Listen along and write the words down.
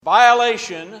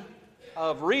violation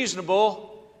of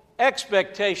reasonable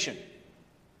expectation.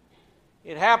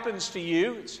 It happens to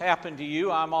you. It's happened to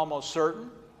you, I'm almost certain.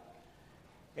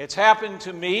 It's happened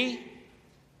to me.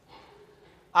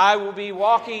 I will be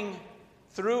walking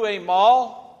through a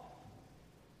mall,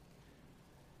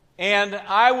 and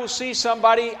I will see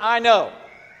somebody I know.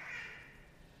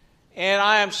 And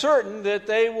I am certain that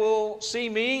they will see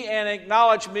me and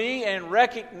acknowledge me and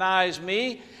recognize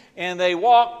me, and they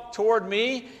walk toward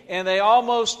me, and they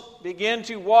almost begin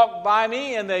to walk by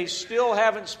me, and they still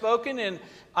haven't spoken, and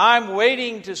I'm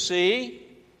waiting to see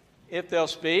if they'll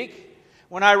speak.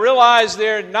 When I realize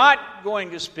they're not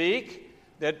going to speak,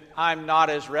 that I'm not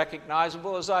as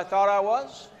recognizable as I thought I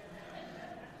was,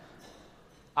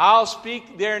 I'll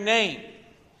speak their name,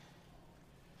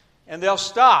 and they'll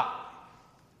stop.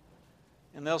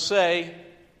 And they'll say,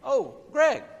 "Oh,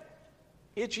 Greg,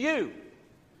 it's you.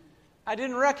 I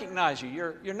didn't recognize you.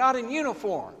 You're not in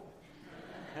uniform.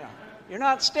 You're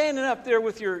not standing up there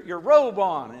with your robe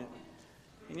on.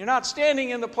 And you're not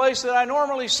standing in the place that I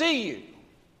normally see you.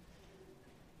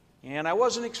 And I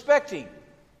wasn't expecting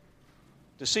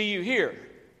to see you here."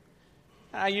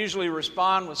 I usually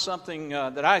respond with something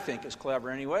that I think is clever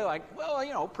anyway, like,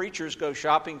 "Well, preachers go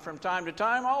shopping from time to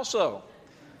time also."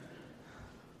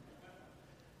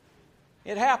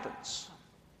 It happens.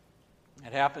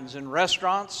 It happens in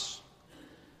restaurants.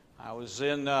 I was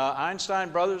in Einstein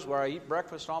Brothers, where I eat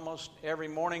breakfast almost every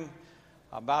morning,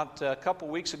 about a couple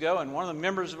weeks ago, and one of the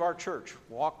members of our church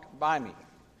walked by me.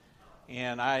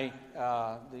 And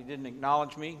they didn't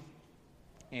acknowledge me,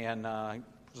 and I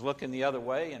was looking the other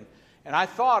way, and I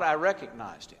thought I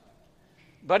recognized him.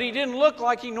 But he didn't look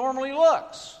like he normally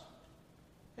looks.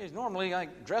 He's normally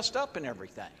dressed up and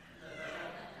everything.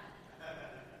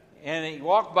 And he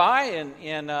walked by,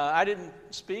 and I didn't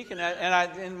speak, and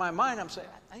in my mind I'm saying,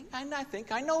 I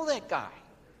think I know that guy.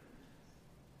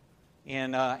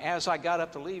 And as I got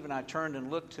up to leave, and I turned and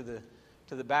looked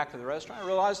to the back of the restaurant, I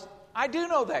realized I do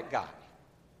know that guy.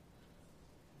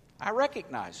 I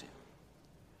recognize him.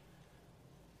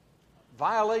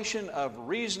 Violation of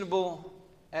reasonable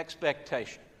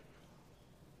expectation.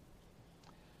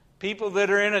 People that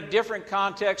are in a different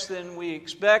context than we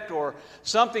expect, or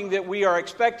something that we are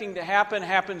expecting to happen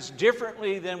happens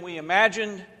differently than we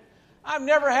imagined. I've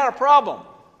never had a problem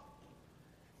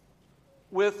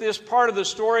with this part of the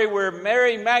story where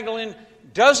Mary Magdalene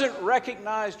doesn't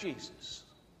recognize Jesus.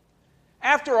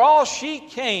 After all, she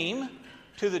came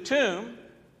to the tomb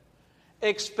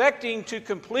expecting to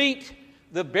complete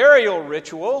the burial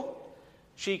ritual.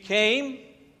 She came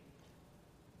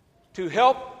to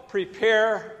help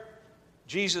prepare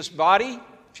Jesus' body.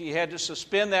 She had to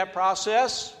suspend that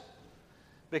process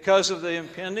because of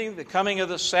the coming of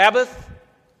the Sabbath.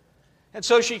 And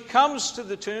so she comes to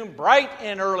the tomb bright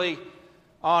and early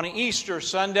on Easter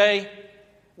Sunday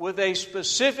with a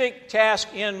specific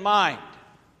task in mind.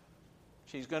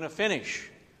 She's going to finish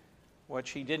what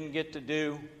she didn't get to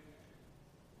do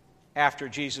after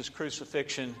Jesus'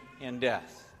 crucifixion and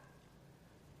death.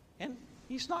 And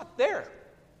he's not there.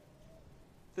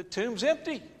 The tomb's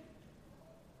empty.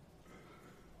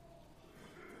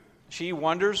 She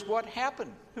wonders what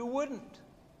happened. Who wouldn't?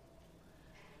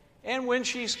 And when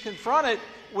she's confronted,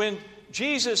 when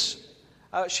she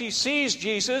sees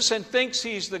Jesus and thinks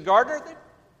he's the gardener, that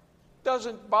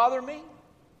doesn't bother me.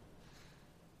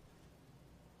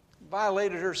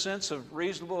 Violated her sense of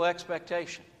reasonable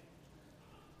expectation.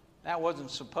 That wasn't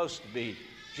supposed to be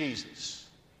Jesus.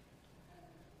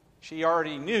 She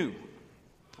already knew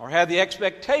or had the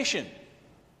expectation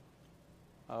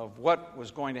of what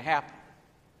was going to happen.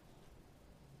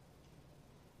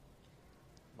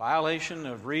 Violation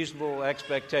of reasonable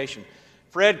expectation.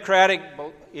 Fred Craddock,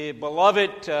 a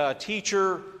beloved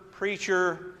teacher,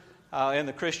 preacher in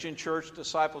the Christian Church,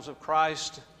 Disciples of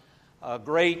Christ, a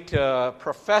great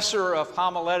professor of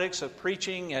homiletics, of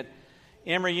preaching at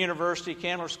Emory University,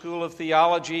 Candler School of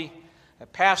Theology,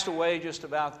 passed away just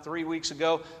about 3 weeks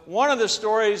ago. One of the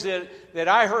stories that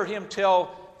I heard him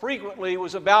tell frequently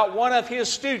was about one of his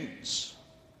students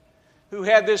who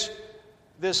had this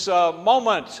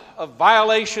moment of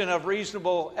violation of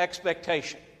reasonable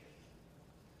expectation.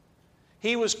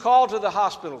 He was called to the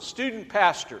hospital, student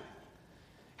pastor.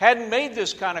 Hadn't made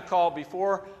this kind of call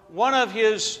before. One of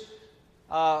his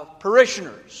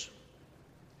parishioners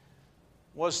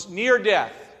was near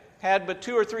death, had but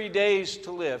 2 or 3 days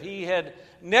to live. He had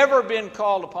never been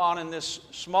called upon in this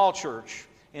small church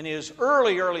in his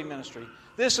early ministry.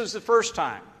 This is the first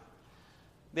time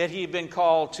that he had been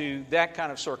called to that kind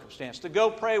of circumstance, to go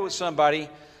pray with somebody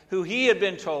who he had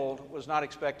been told was not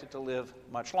expected to live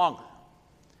much longer.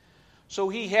 So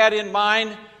he had in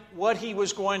mind what he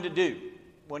was going to do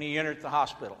when he entered the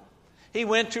hospital. He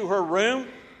went to her room.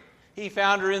 He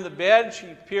found her in the bed. She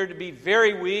appeared to be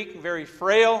very weak, very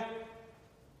frail.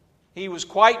 He was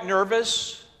quite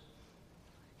nervous.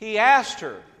 He asked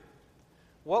her,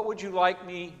 "What would you like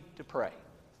me to pray?"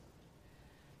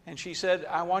 And she said,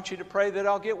 "I want you to pray that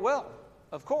I'll get well,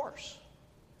 of course.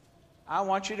 I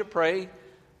want you to pray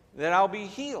that I'll be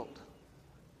healed."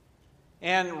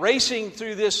 And racing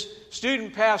through this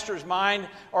student pastor's mind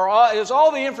is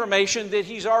all the information that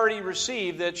he's already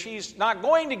received, that she's not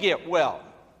going to get well.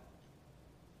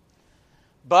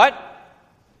 But,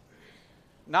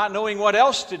 not knowing what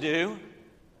else to do,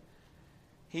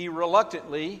 he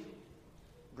reluctantly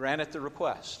granted the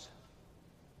request.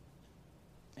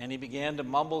 And he began to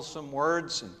mumble some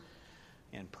words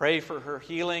and pray for her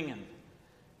healing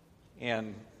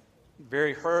and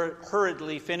very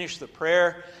hurriedly finished the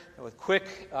prayer with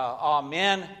quick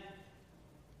amen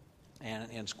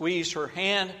and squeezed her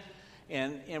hand.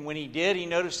 And when he did, he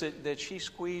noticed that she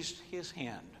squeezed his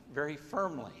hand very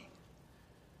firmly.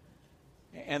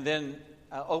 And then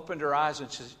opened her eyes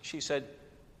and she said,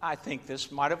 "I think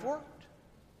this might have worked.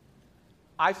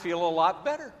 I feel a lot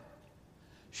better."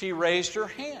 She raised her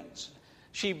hands.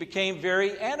 She became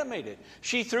very animated.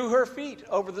 She threw her feet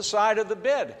over the side of the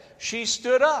bed. She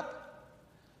stood up.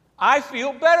 "I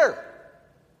feel better.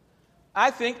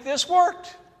 I think this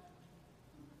worked."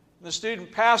 The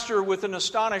student pastor, with an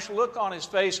astonished look on his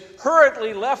face,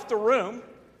 hurriedly left the room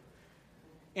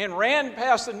and ran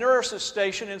past the nurse's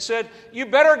station and said, "You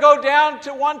better go down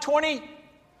to 120.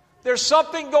 There's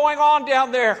something going on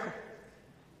down there."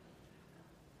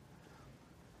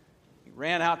 He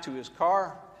ran out to his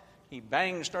car. He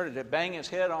started to bang his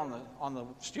head on the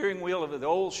steering wheel of the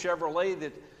old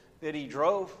Chevrolet that he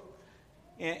drove.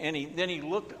 And then he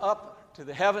looked up to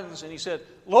the heavens and he said,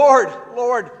 "Lord,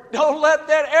 Lord, don't let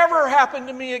that ever happen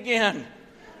to me again."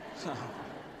 So,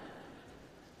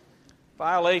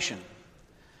 violation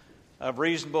of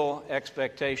reasonable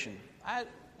expectation. I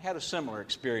had a similar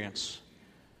experience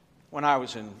when I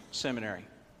was in seminary.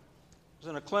 I was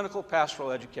in a clinical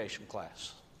pastoral education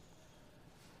class.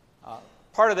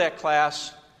 Part of that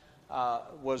class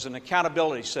was an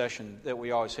accountability session that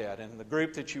we always had. And the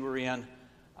group that you were in,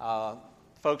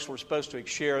 folks were supposed to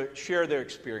share their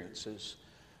experiences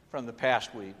from the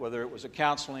past week, whether it was a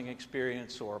counseling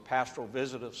experience or a pastoral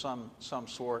visit of some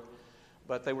sort.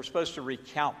 But they were supposed to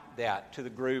recount that to the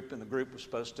group, and the group was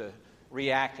supposed to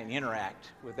react and interact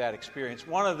with that experience.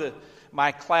 One of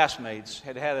my classmates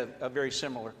had a very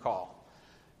similar call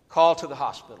to the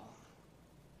hospital.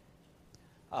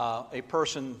 A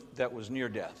person that was near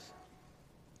death.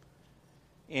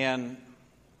 And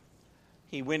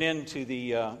he went into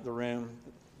the room.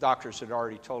 Doctors had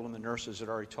already told him, the nurses had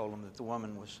already told him that the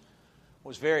woman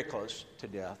was very close to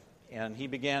death. And he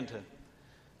began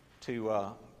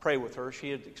to pray with her. She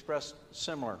had expressed a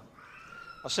similar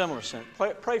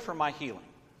sentence. Pray for my healing,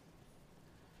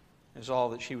 is all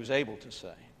that she was able to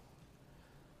say.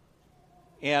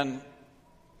 And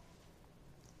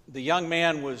the young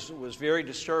man was very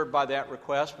disturbed by that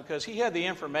request because he had the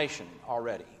information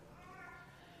already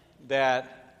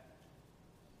that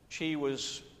she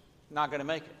was not going to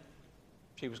make it.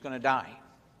 She was going to die.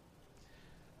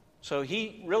 So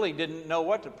he really didn't know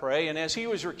what to pray. And as he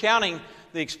was recounting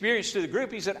the experience to the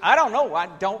group, he said, "I don't know. I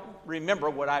don't remember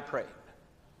what I prayed.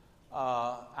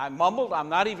 I mumbled. I'm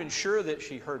not even sure that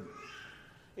she heard me."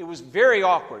 It was very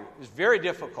awkward. It was very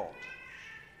difficult.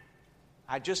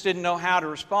 I just didn't know how to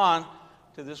respond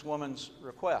to this woman's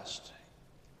request.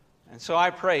 And so I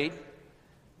prayed,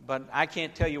 but I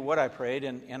can't tell you what I prayed,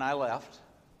 and I left.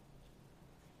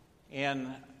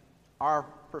 And our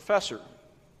professor,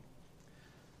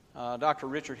 Dr.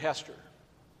 Richard Hester,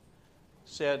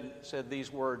 said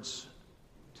these words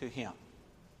to him.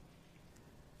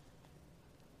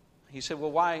 He said,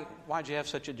 "Well, why'd you have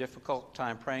such a difficult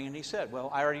time praying?" And he said, "Well,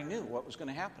 I already knew what was going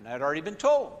to happen. I had already been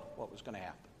told what was going to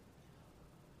happen.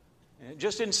 And it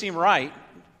just didn't seem right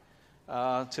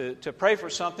to pray for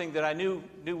something that I knew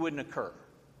wouldn't occur.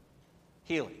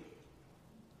 Healing."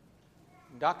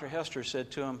 And Dr. Hester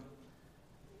said to him,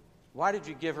 "Why did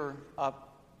you give her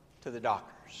up to the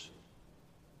doctors?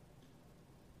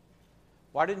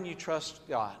 Why didn't you trust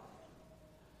God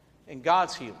and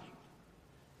God's healing?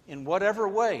 In whatever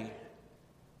way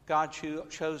God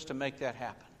chose to make that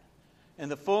happen. In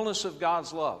the fullness of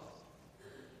God's love,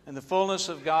 in the fullness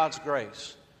of God's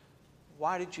grace,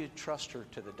 why did you trust her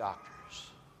to the doctors?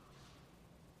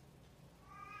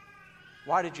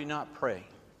 Why did you not pray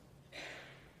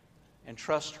and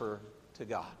trust her to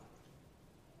God?"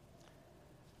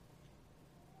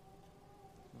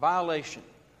 Violation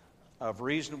of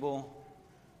reasonable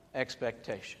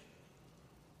expectation.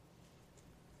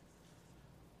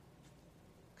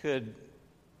 Could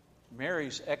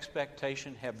Mary's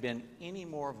expectation have been any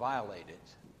more violated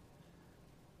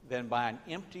than by an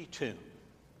empty tomb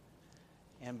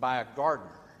and by a gardener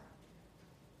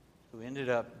who ended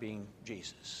up being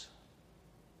Jesus?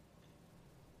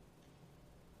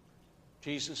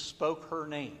 Jesus spoke her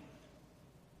name.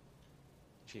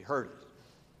 She heard it.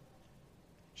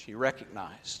 She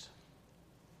recognized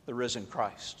the risen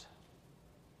Christ,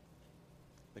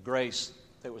 the grace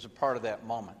that was a part of that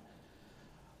moment.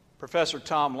 Professor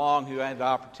Tom Long, who I had the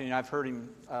opportunity, I've heard him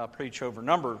preach over a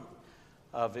number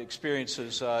of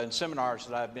experiences in seminars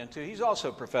that I've been to. He's also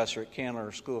a professor at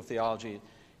Candler School of Theology at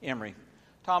Emory.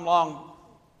 Tom Long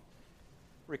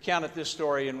recounted this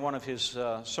story in one of his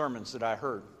sermons that I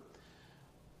heard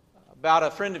about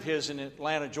a friend of his in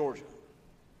Atlanta, Georgia,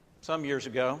 some years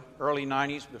ago, early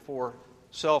 90s, before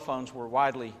cell phones were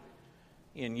widely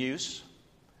in use.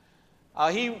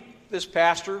 This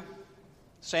pastor,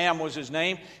 Sam was his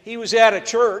name, he was at a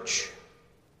church,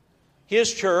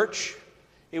 his church.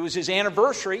 It was his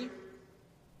anniversary.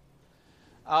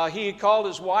 He had called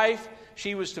his wife.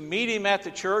 She was to meet him at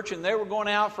the church, and they were going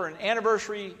out for an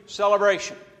anniversary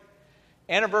celebration,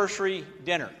 anniversary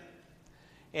dinner.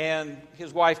 And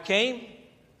his wife came.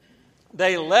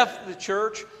 They left the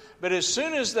church, but as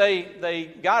soon as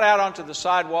they got out onto the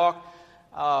sidewalk,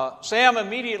 Sam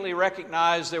immediately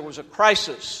recognized there was a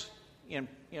crisis in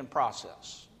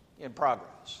progress.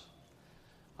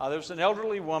 There was an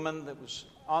elderly woman that was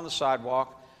on the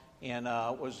sidewalk and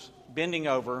was bending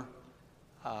over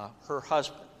her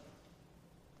husband,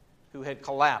 who had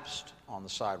collapsed on the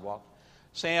sidewalk.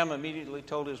 Sam immediately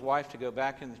told his wife to go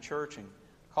back in the church and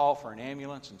call for an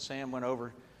ambulance, and Sam went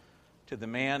over to the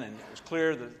man, and it was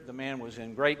clear that the man was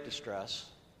in great distress.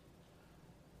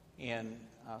 And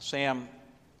Sam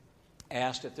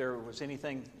asked if there was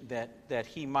anything that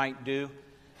he might do,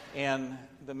 and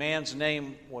the man's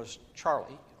name was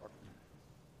Charlie,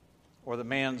 or the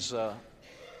man's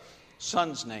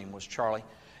son's name was Charlie.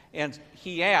 And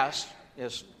he asked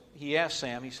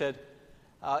Sam, he said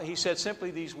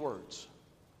simply these words: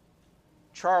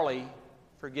 "Charlie,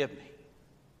 forgive me."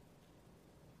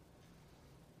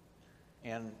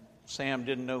 And Sam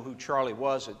didn't know who Charlie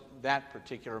was at that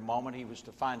particular moment. He was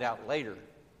to find out later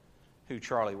who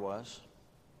Charlie was.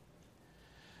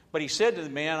 But he said to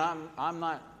the man, I'm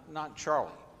not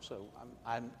Charlie, so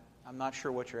I'm not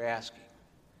sure what you're asking.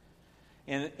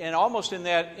 And almost in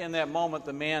that moment,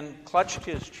 the man clutched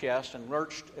his chest and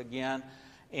lurched again,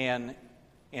 and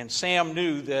Sam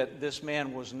knew that this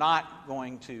man was not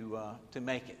going to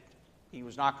make it. He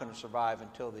was not going to survive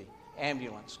until the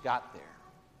ambulance got there.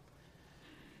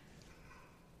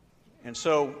 And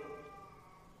so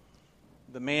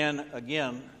the man,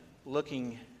 again,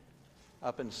 looking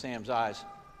up into Sam's eyes,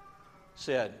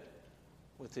 said,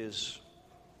 with his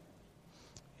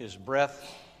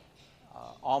breath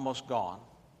almost gone,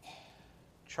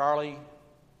 "Charlie,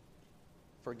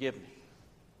 forgive me."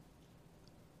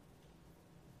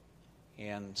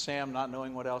 And Sam, not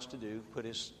knowing what else to do, put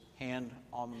his hand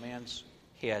on the man's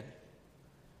head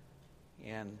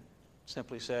and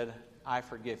simply said, "I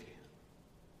forgive you."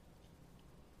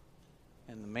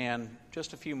 And the man,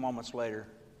 just a few moments later,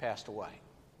 passed away.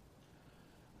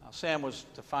 Now, Sam was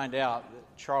to find out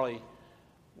that Charlie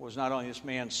was not only this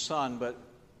man's son, but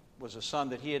was a son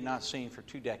that he had not seen for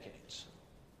 2 decades.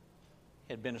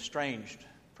 He had been estranged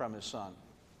from his son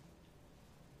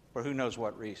for who knows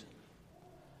what reason.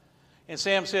 And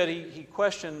Sam said he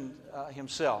questioned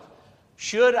himself.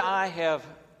 Should I have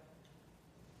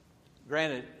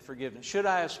granted forgiveness? Should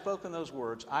I have spoken those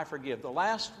words, "I forgive"? The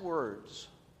last words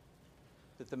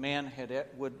that the man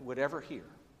would ever hear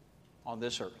on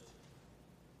this earth.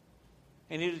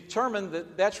 And he determined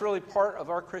that that's really part of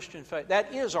our Christian faith.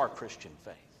 That is our Christian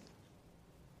faith.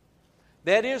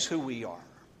 That is who we are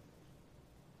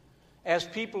as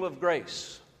people of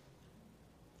grace,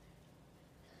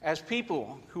 as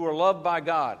people who are loved by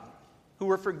God,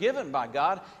 who are forgiven by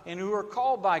God, and who are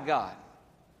called by God,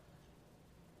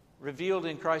 revealed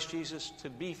in Christ Jesus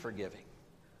to be forgiving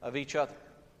of each other.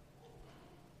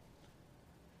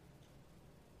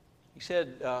 He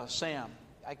said, Sam,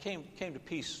 I came to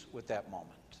peace with that moment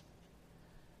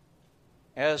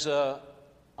as an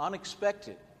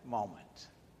unexpected moment,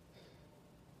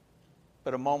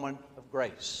 but a moment of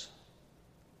grace,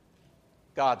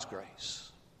 God's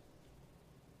grace.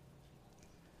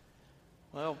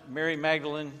 Well, Mary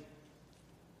Magdalene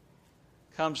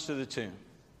comes to the tomb,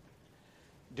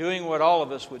 doing what all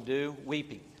of us would do,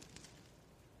 weeping,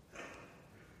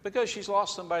 because she's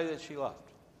lost somebody that she loved,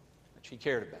 that she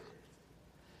cared about.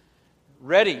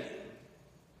 Ready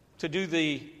to do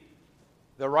the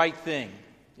right thing,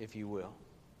 if you will.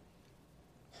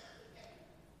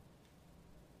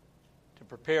 To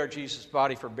prepare Jesus'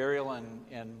 body for burial,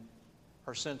 and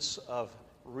her sense of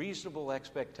reasonable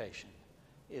expectation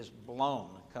is blown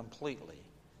completely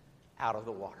out of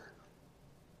the water.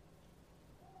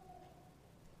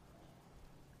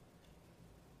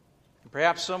 And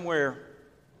perhaps somewhere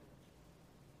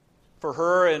for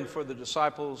her and for the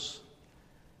disciples,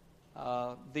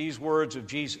 these words of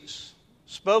Jesus,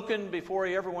 spoken before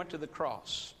he ever went to the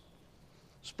cross,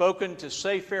 spoken to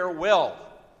say farewell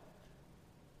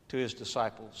to his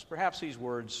disciples. Perhaps these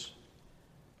words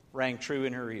rang true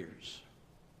in her ears.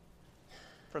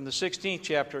 From the 16th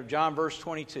chapter of John, verse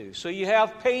 22. So you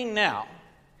have pain now,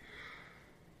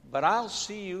 but I'll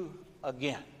see you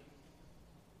again,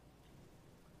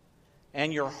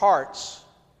 and your hearts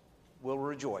will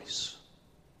rejoice.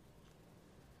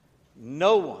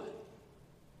 No one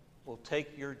will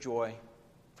take your joy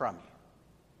from you.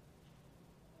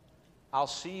 I'll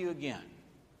see you again.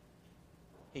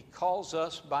 He calls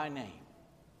us by name.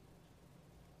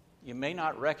 You may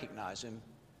not recognize him,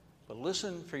 but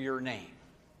listen for your name.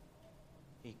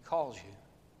 He calls you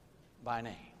by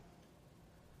name.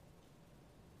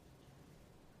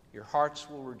 Your hearts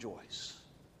will rejoice.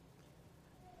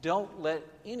 Don't let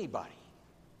anybody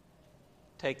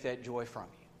take that joy from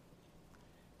you.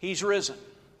 He's risen.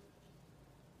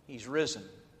 He's risen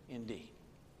indeed.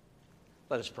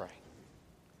 Let us pray.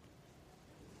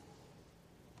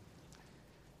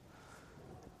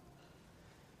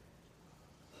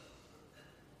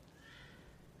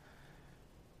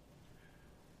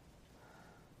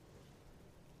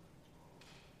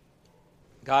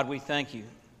 God, we thank you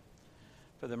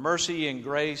for the mercy and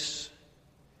grace,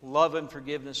 love and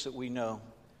forgiveness that we know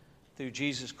through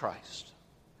Jesus Christ.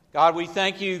 God, we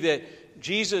thank you that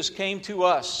Jesus came to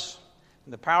us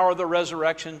in the power of the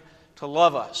resurrection to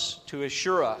love us, to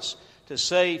assure us, to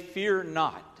say, fear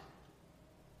not,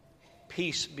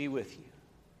 peace be with you,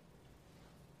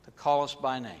 to call us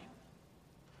by name.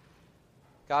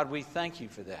 God, we thank you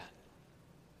for that.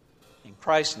 In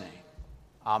Christ's name,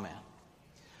 amen.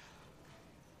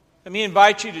 Let me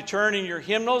invite you to turn in your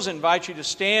hymnals, invite you to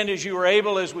stand as you are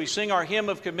able as we sing our hymn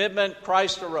of commitment,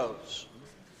 Christ Arose.